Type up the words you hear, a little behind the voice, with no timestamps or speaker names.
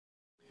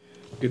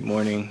Good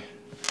morning.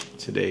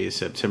 Today is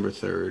September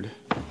 3rd,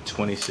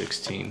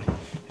 2016,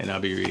 and I'll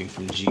be reading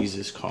from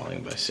Jesus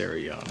Calling by Sarah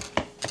Young.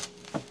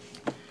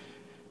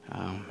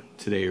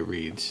 Today it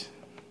reads,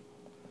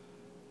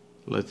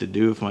 "Let the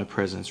dew of my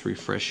presence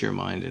refresh your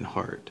mind and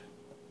heart.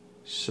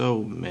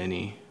 So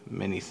many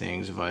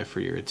things vie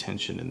for your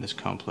attention in this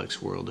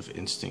complex world of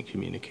instant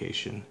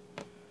communication.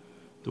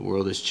 The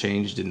world has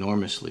changed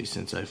enormously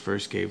since I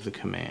first gave the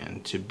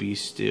command to be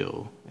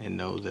still and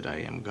know that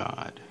I am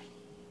God.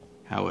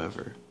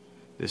 However,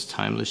 this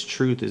timeless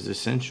truth is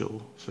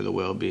essential for the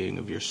well-being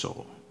of your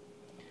soul.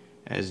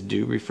 As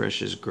dew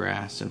refreshes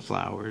grass and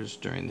flowers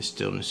during the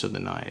stillness of the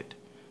night,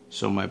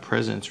 so my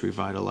presence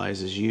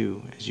revitalizes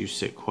you as you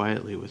sit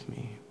quietly with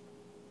me.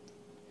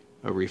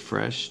 A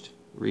refreshed,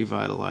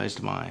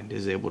 revitalized mind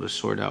is able to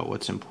sort out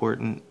what's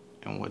important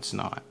and what's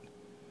not.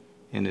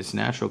 In its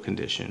natural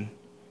condition,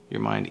 your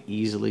mind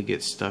easily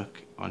gets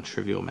stuck on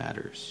trivial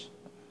matters.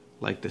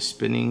 Like the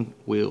spinning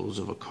wheels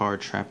of a car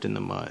trapped in the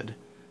mud,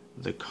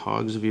 the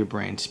cogs of your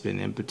brain spin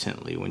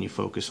impotently when you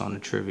focus on a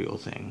trivial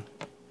thing.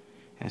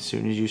 As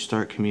soon as you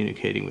start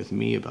communicating with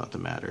me about the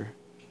matter,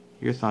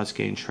 your thoughts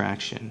gain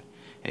traction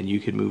and you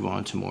can move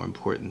on to more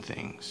important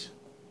things.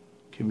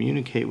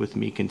 Communicate with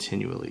me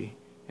continually,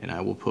 and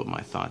I will put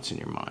my thoughts in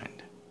your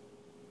mind."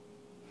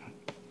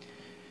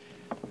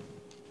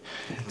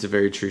 It's a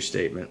very true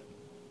statement.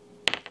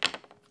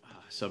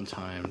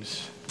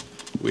 Sometimes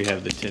we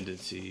have the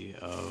tendency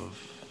of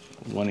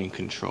wanting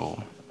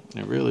control.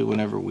 And really,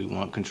 whenever we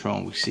want control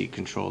and we seek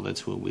control,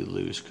 that's when we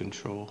lose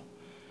control.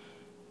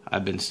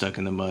 I've been stuck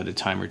in the mud a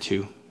time or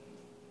two.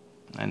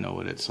 I know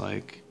what it's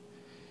like.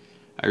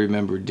 I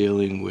remember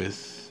dealing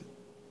with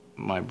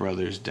my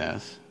brother's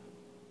death.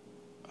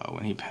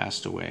 When he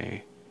passed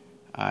away,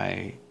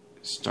 I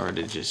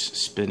started just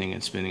spinning.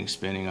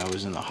 I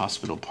was in the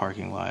hospital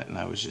parking lot and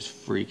I was just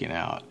freaking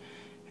out.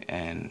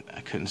 And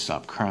I couldn't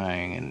stop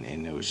crying,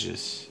 and it was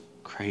just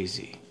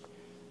crazy.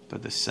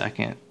 But the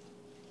second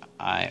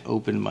I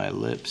opened my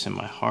lips and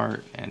my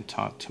heart and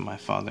talked to my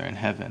Father in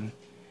heaven,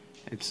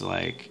 it's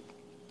like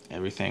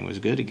everything was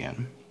good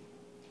again.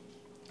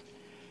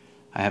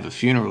 I have a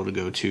funeral to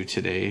go to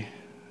today.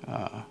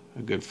 A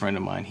good friend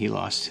of mine, he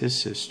lost his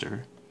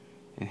sister,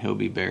 and he'll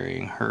be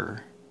burying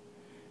her.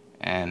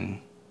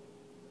 And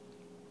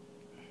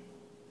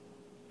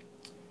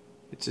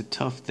it's a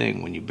tough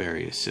thing when you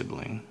bury a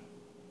sibling.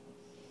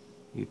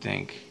 You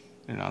think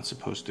they're not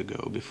supposed to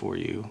go before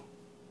you.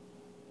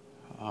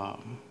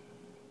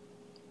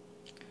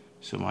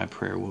 So my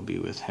prayer will be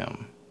with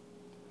him.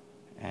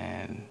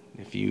 And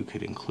if you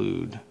could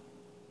include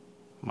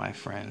my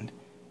friend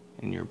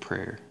in your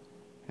prayer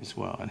as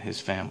well, and his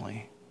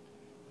family,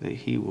 that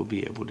he will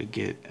be able to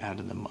get out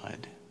of the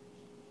mud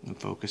and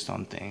focus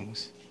on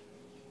things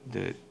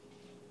that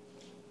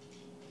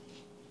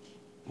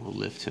will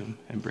lift him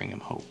and bring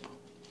him hope.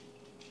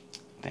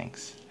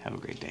 Thanks. Have a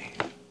great day.